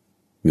แบบ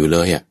อยู่เล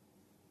ยอ่ะ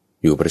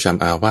อยู่ประจ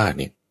ำอาวาส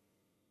เนี่ย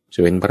จะ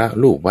เป็นพระ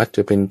ลูกวัดจ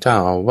ะเป็นเจ้า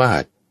อาวา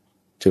ส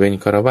จะเป็น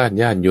ฆราวาส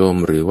ญาติโยม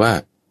หรือว่า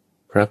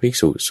พระภิก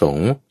ษุสง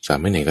ฆ์สา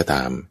มเณรก็ต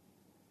าม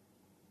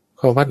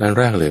ข้อวัดอัน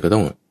แรกเลยก็ต้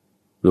อง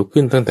ลุก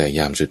ขึ้นตั้งแต่ย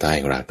ามสุดท้าย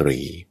ของราตรี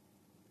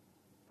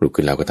ลุก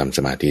ขึ้นแล้วก็ทำส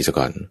มาธิซะ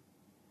ก่อน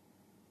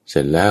เส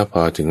ร็จแล้วพ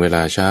อถึงเวล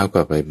าเช้าก็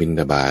ไปบิณ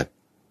ฑบาต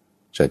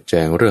จัดแจ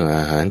งเรื่องอ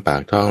าหารปา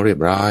กท้องเรียบ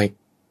ร้อย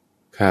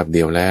คาบเ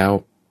ดียวแล้ว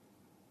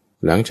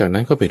หลังจาก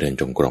นั้นก็ไปเดิน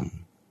จงกรม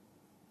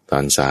ตอ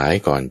นสาย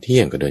ก่อนเที่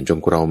ยงก็เดินจง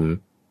กรม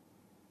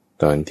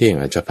ตอนเที่ยง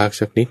อาจจะพัก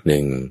สักนิดห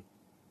นึ่ง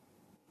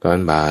ตอน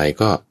บ่าย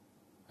ก็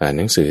อ่านห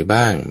นังสือ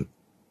บ้าง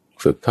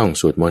ฝึกท่อง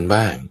สวดมนต์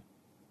บ้าง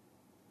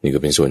นี่ก็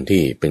เป็นส่วน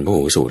ที่เป็นพ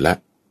หูสูตรละ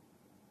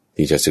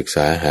ที่จะศึกษ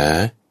าหา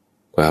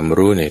ความ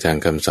รู้ในทาง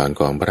คำสอน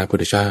ของพระพุท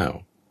ธเจ้า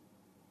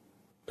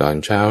ตอน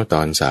เช้าต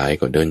อนสาย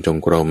ก็เดินจง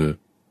กรม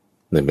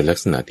นั่นเป็นลัก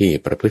ษณะที่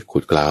ประพฤติขุ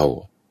ดเกลา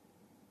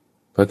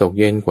พอตก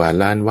เย็นกวาด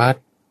ลานวัด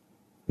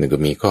นี่ก็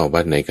มีข้อ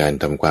วัดในการ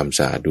ทำความส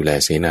ะอาดดูแล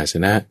เสนาส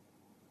นะ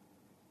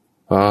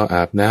พออ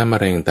าบน้ำอะ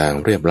ไรต่าง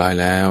ๆเรียบร้อย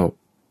แล้ว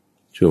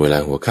ช่วงเวลา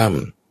หัวค่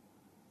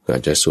ำก็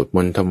จะสวดม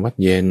นต์ทำวัด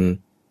เย็น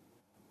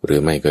หรื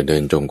อไม่ก็เดิ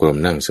นจงกรม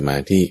นั่งสมา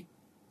ธิ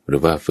หรื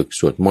อว่าฝึก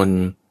สวดมน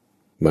ต์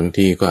บาง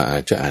ทีก็อา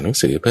จจะอ่านหนัง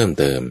สือเพิ่ม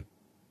เติม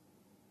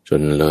จ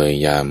นเลย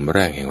ยามแร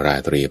กแห่งรา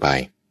ตรีไป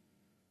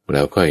แ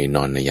ล้วค่อยน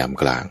อนในยาม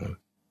กลาง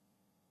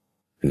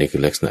อันนี้คื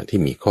อลักษณะที่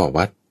มีข้อ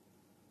วัด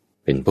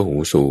เป็นพหู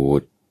สู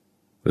ตร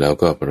แล้ว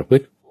ก็ประพฤ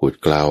ติขุด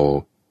เกลา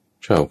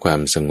ชอบควา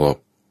มสงบ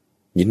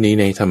ยินดี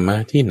ในธรรมะ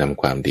ที่น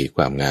ำความดีค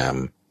วามงาม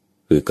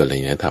คือกัล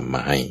ยาณธรรมม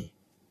าให้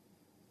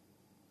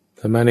ธ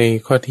รรมะใน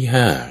ข้อที่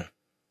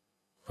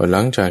5พอห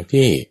ลังจาก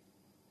ที่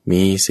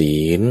มีศี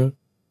ล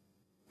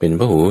เป็น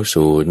พหู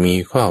สูตรมี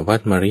ข้อวัด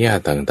มารยาท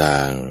ต่า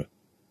ง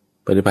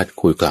ๆปฏิบัติ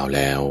ขุดเกลาแ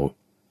ล้ว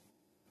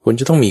คุณ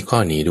จะต้องมีข้อ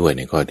นี้ด้วยใ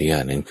นข้อที่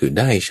5นั้นคือ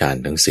ได้ฌาน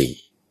ทั้ง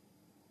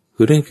4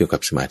คือเรื่องเกี่ยวกั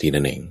บสมาธิ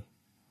นั่นเอง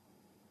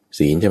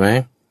ศีลใช่ไหม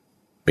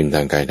เป็นท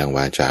างกายทางว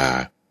าจา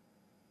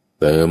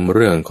เติมเ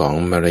รื่องของ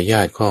มารย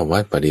าทข้อวั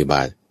ดปฏิ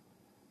บัติ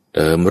เ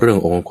ติมเรื่อง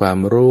องค์ความ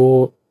รู้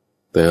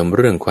เติมเ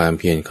รื่องความเ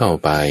พียรเข้า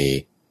ไป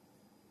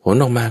ผล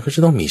ออกมาก็จะ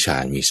ต้องมีฌา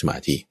นมีสมา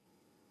ธิ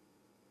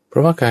เพรา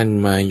ะว่าการ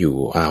มาอยู่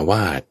อาว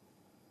าส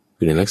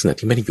คือในลักษณะ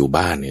ที่ไม่ได้อยู่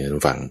บ้านเนี่ยท่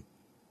านฟัง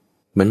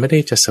มันไม่ได้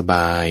จะสบ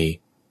าย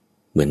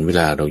เหมือนเว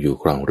ลาเราอยู่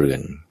ครองเรือ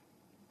น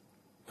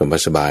คำว่า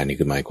สบายนี่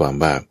คือหมายความ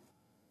ว่า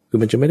คือ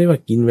มันจะไม่ได้ว่า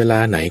กินเวลา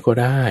ไหนก็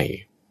ได้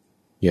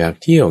อยาก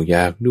เที่ยวอย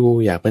ากดู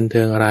อยากบันเ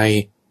ทิงอะไร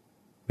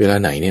เวลา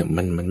ไหนเนี่ย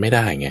มันไม่ไ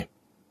ด้ไง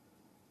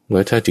เมื่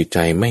อถ้าจิตใจ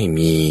ไม่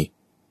มี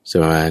ส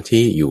มา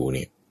ธิอยู่เ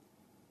นี่ย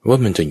ว่า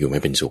มันจะอยู่ไม่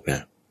เป็นสุขน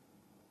ะ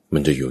มั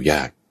นจะอยู่ย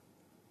าก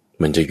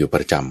มันจะอยู่ป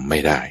ระจำไม่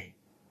ได้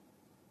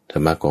ธร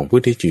รมะของผู้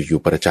ที่อยู่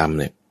ประจำ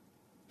เนี่ย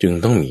จึง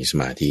ต้องมีส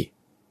มาธิ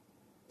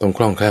ต้องค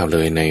ล่องแคล่วเล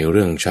ยในเ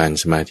รื่องฌาน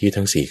สมาธิ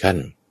ทั้ง4ขั้น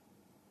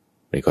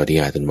ในข้อที่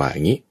5ท่านว่าอ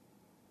ย่างนี้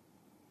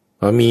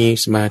พอมี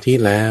สมาธิ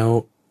แล้ว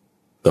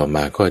ต่อม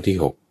าข้อที่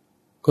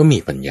6ก็มี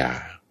ปัญญา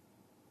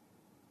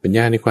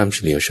ในความเฉ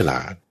ลียวฉล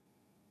าด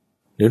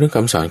ในเรื่องค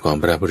ำสอนของ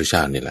พระพุทธเจ้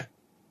านี่แหละ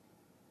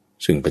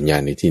ซึ่งปัญญา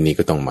ในที่นี้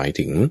ก็ต้องหมาย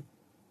ถึง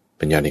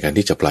ปัญญาในการ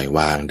ที่จะปล่อยว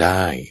างไ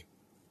ด้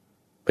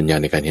ปัญญา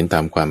ในการเห็นตา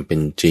มความเป็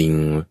นจริง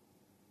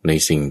ใน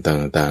สิ่ง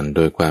ต่างๆโด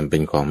ยความเป็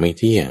นของไม่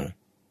เที่ยง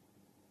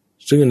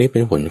ซึ่งอันนี้เป็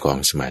นผลของ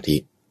สมาธิ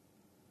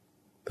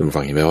ท่านฟั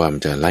งเห็นไหมว่ามั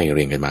นจะไล่เ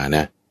รียงกันมาน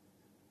ะ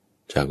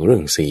จากเรื่อ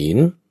งศีล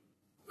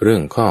เรื่อ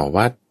งข้อ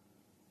วัด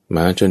ม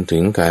าจนถึ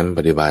งการป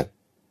ฏิบัติ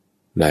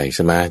ได้ส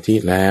มาธิ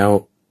แล้ว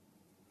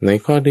ใน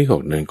ข้อที่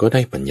6นั้นก็ไ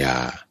ด้ปัญญา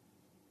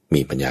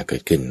มีปัญญาเกิ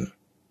ดขึ้น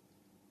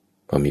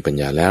พอมีปัญ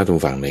ญาแล้วท่า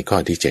นฟังในข้อ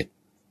ที่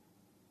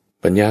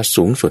7ปัญญา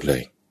สูงสุดเล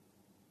ย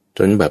จ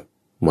นแบบ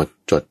หมด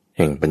จดแ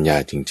ห่งปัญญา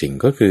จริง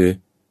ๆก็คือ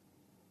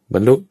บ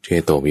รรลุเจ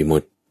โตวิมุ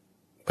ตติ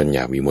ปัญญ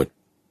าวิมุตติ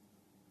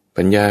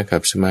ปัญญากั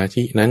บสมา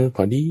ธินั้นพ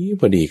อ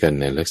ดีกัน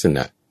ในลักษณ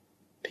ะ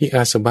ที่อ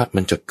าสวะ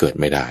มันจะเกิด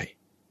ไม่ได้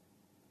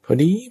พอ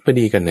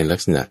ดีกันในลั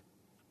กษณะ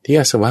ที่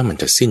อาสวะมัน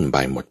จะสิ้นไป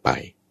หมดไป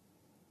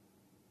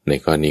ใน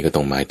ข้อนี้ก็ต้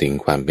องหมายถึง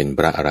ความเป็นพ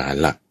ระอรหัน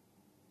ต์ละ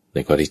ใน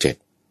ข้อที่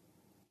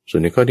7ส่ว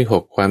นในข้อที่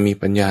6ความมี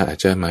ปัญญาอาจ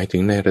จะหมายถึ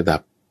งในระดั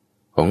บ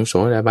ของโส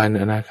ดาบัน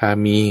อนาคา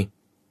มี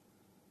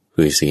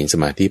คือศีลส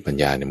มาธิปัญ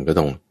ญาเนี่ยมันก็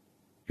ต้อง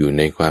อยู่ใ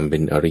นความเป็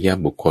นอริย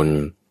บุคคล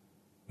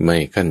ไม่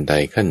ขั้นใด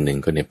ขั้นหนึ่ง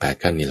ก็ใน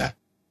8ขั้นนี่แหละ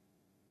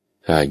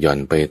ถ้าหย่อน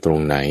ไปตรง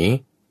ไหน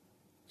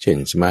เช่น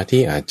สมาธิ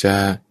อาจจะ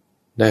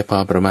ได้พอ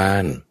ประมา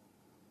ณ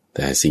แ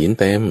ต่ศีล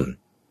เต็ม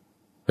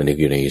มัน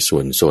อยู่ในส่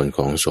วนโซนข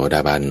องโสด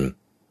าบัน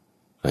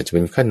อาจจะเ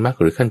ป็นขั้นมรรค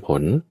หรือขั้นผ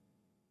ล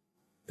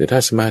แต่ถ้า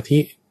สมาธิ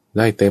ไ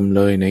ด้เต็มเ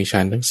ลยในฌ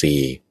านทั้ง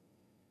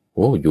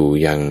4อยู่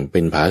อย่างเป็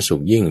นผาสุ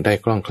กยิ่งได้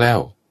คล่องแคล่ว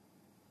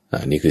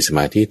นี่คือสม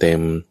าธิเต็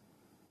ม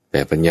แต่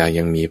ปัญญา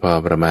ยังมีพอ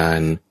ประมาณ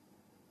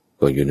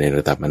ก็อยู่ในร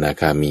ะดับอนา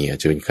คามีอาจ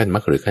จะเป็นขั้นมร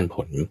รคหรือขั้นผ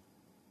ล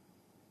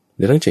ใน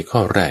ทั้ง7ข้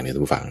อแรกเนี่ยทุ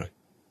กฝั่ง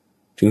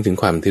ถึง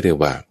ความที่เรียก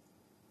ว่า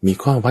มี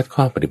ข้อวัด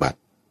ข้อปฏิบัติ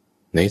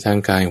ในทาง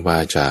กายวา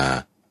จา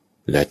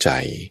และใจ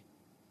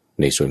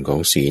ในส่วนของ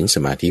ศีลส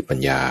มาธิปัญ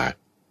ญา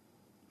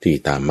ที่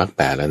ตามมรรค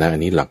8แล้วนะอั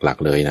นนี้หลัก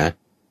ๆเลยนะ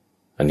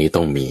อันนี้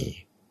ต้องมี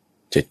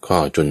7ข้อ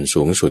จน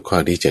สูงสุดข้อ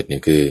ที่7เนี่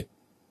ยคือ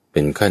เป็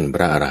นขั้นพ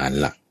ระอรหันต์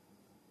หลัก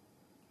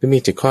ถ้ามี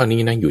7ข้อนี้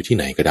นะอยู่ที่ไ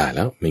หนก็ได้แ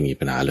ล้วไม่มี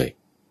ปัญหาเลย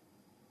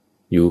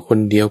อยู่คน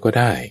เดียวก็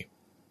ได้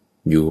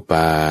อยู่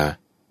ป่า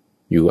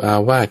อยู่อา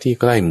วาสที่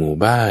ใกล้หมู่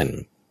บ้าน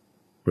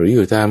หรืออ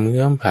ยู่ตามเ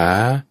งื้อมผา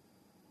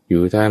อ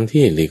ยู่ตาม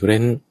ที่หลีกเร้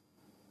น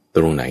ต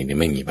รงไหนเนี่ย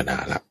ไม่มีปัญหา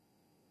ละ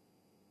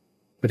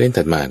ประเด็น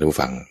ถัดมาดู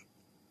ฟัง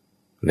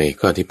ใน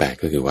ข้อที่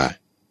8ก็คือว่า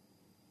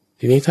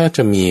ทีนี้ถ้าจ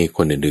ะมีค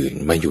นอื่น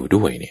ๆมาอยู่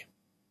ด้วยเนี่ย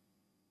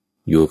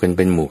อยู่กันเ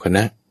ป็นหมู่คณ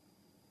ะ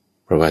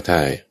เพราะว่าถ้า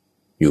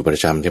อยู่ประ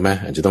จำใช่ไหม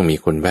อาจจะต้องมี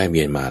คนแวะเ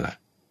วียนมาล่ะ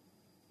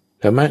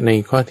ธรรมะใน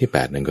ข้อที่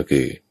8นั่นก็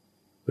คือ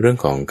เรื่อง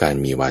ของการ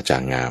มีวาจา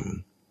งาม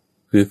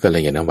คือกัล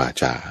ยาณวา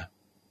จา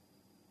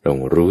ต้อง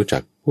รู้จั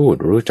กพูด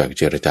รู้จักเ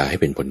จรจาให้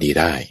เป็นผลดี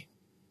ได้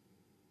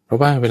เพราะ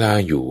ว่าเวลา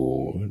อยู่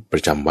ปร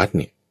ะจำวัดเ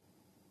นี่ย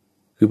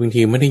คือบาง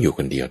ทีไม่ได้อยู่ค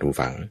นเดียวทุก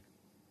ฝัง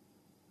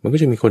มันก็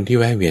จะมีคนที่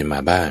แวะเวียนมา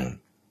บ้าง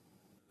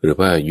หรือ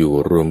ว่าอยู่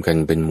รวมกัน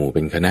เป็นหมู่เ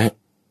ป็นคณะ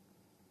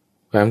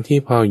ความที่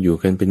พออยู่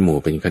กันเป็นหมู่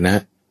เป็นคณะ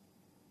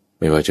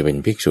ไม่ว่าจะเป็น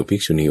ภิกษุภิ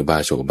กษุณีอุบา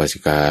สกอุบาสิ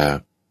กา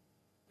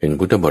เป็น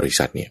พุทธบริ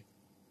ษัทเนี่ย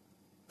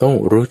ต้อง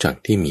รู้จัก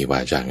ที่มีวา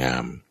จางา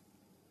ม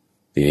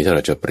ทีนี้ถ้าเร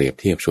าจะเปรียบ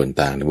เทียบส่วน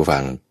ต่างในผู้ฟั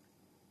ง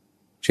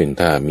เช่น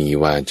ถ้ามี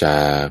วาจา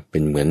เป็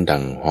นเหมือนดั่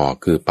งหอก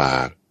คือปา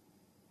ก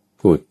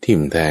พูดทิ่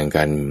มแทง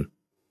กัน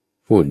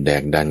พูดแด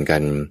กดันกั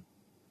น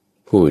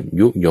พูด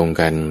ยุยง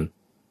กัน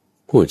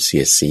พูดเสี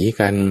ยดสี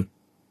กัน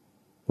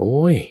โ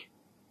อ้ย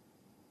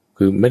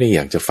คือไม่ได้อย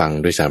ากจะฟัง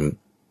ด้วยซ้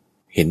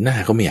ำเห็นหน้า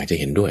เขาไม่อยากจะ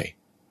เห็นด้วย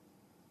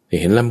แต่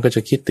เห็นแล้วมันก็จ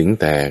ะคิดถึง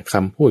แต่ค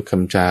ำพูดค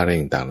ำจาอะไร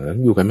ต่างๆนั้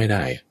นอยู่กันไม่ไ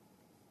ด้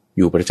อ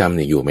ยู่ประจำเ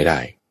นี่ยอยู่ไม่ได้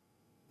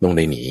ต้องไ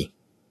ด้หนี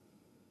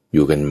อ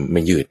ยู่กันไ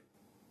ม่ยืด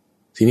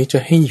ทีนี้จะ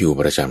ให้อยู่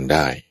ประจำไ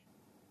ด้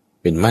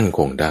เป็นมั่นค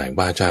งได้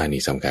วาจา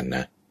นี่สำคัญน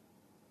ะ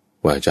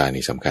วาจา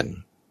นี่สำคั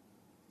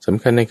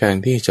ญในการ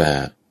ที่จะ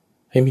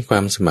ให้มีควา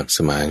มสมัครส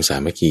มานสา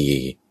มัคคี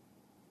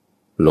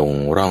ลง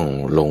ร่อง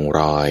ลงร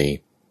อย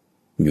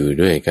อยู่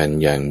ด้วยกัน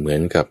อย่างเหมือ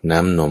นกับน้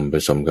ำนมผ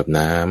สมกับ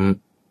น้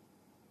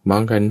ำมอ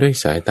งกันด้วย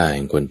สายตาแ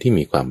ห่งคนที่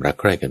มีความรัก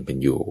ใคร่กันเป็น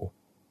อยู่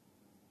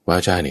วา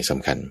จานี่ส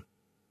ำคัญ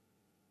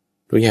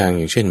ตัวอย่าง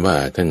เช่นว่า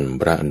ท่าน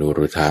พระอนุ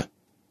รุทธะ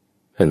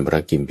ท่านพร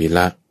ะกิมพิล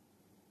ะ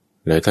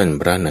และท่าน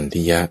พระนัน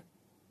ทิยะ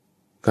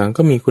ต่าง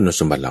ก็มีคุณ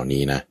สมบัติเหล่า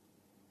นี้นะ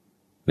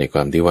ในคว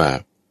ามที่ว่า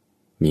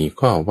มี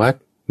ข้อวัด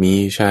มี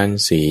ฌาน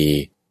สี่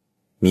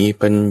มี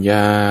ปัญญ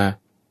า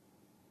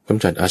ก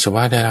ำจัดอาสว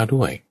ะได้แล้ว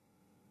ด้วย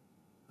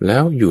แล้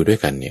วอยู่ด้วย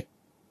กันเนี่ย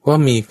ก็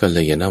มีกัล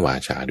ยาณวา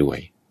จาด้วย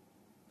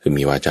คือ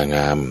มีวาจาง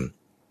าม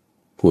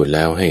พูดแ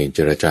ล้วให้เจ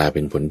รจาเ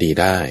ป็นผลดี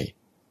ได้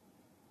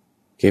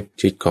เก็บ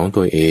จิตของ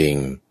ตัวเอง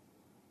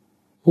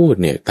พูด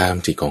เนี่ยตาม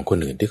จิตของคน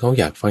อื่นที่เขา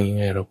อยากฟังยัง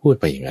ไงเราพูด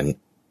ไปอย่างนั้น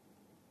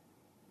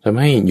ทำ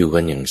ให้อยู่กั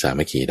นอย่างสา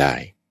มัคคีได้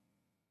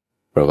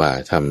เพราะว่า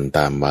ทำต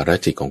ามวาระ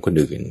จิตของคน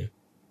อื่น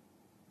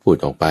พูด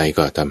ออกไป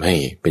ก็ทำให้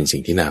เป็นสิ่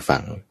งที่น่าฟั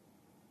ง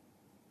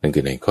นั่นคื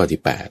อในข้อ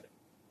ที่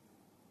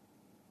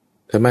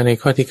8แต่มาใน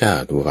ข้อที่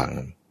9ตัวฟัง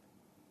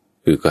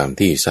คือความ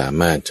ที่สา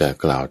มารถจะ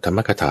กล่าวธรรม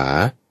กถา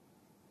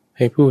ใ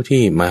ห้ผู้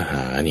ที่มาห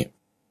าเนี่ย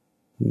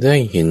ได้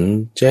เห็น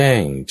แจ้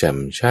งแจ่ม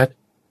ชัด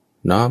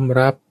น้อม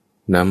รับ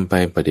นำไป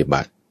ปฏิ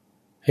บัติ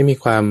ให้มี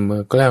ความ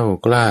กล้า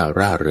กล้า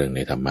ร่าเริงใน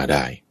ธรรมะไ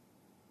ด้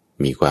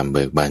มีความเ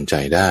บิกบานใจ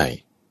ได้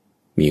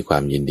มีควา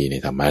มยินดีใน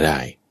ธรรมะได้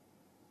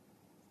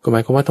ก็หมา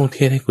ยความว่าต้องเท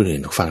ศให้คนอื่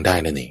นฟังได้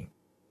นั่นเอง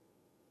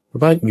เพรา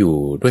ะว่าอยู่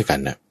ด้วยกัน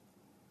น่ะ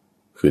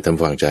คือท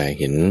ำฟังใจ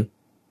เห็น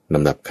ล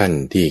ำดับขั้น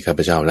ที่ข้าพ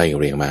เจ้าไล่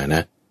เรียงมาน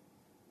ะ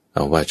เอ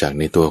าว่าจาก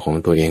ในตัวของ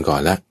ตัวเองก่อ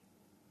นละ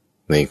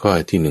ในข้อ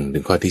ที่1ถึ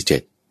งข้อที่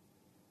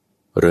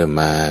7เริ่ม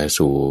มา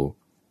สู่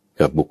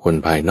กับบุคคล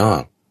ภายนอ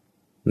ก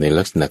ใน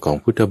ลักษณะของ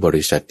พุทธบ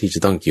ริษัทที่จะ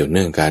ต้องเกี่ยวเ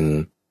นื่องกัน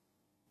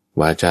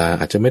วาจา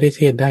อาจจะไม่ได้เ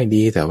ทศได้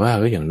ดีแต่ว่า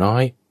ก็อย่างน้อ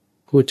ย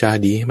พูดจา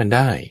ดีให้มันไ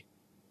ด้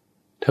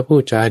ถ้าพู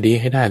ดจาดี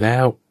ให้ได้แล้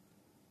ว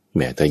แ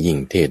ม้แต่ยิ่ง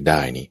เทศไ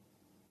ด้นี่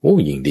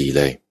ยิ่งดีเ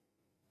ลย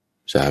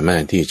สามาร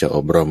ถที่จะอ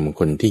บรม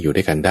คนที่อยู่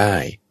ด้วยกันได้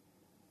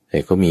ให้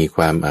เขามีค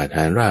วามอาถ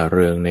รรพ์ร่าเ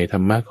ริงในธร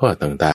รมะข้อต่าง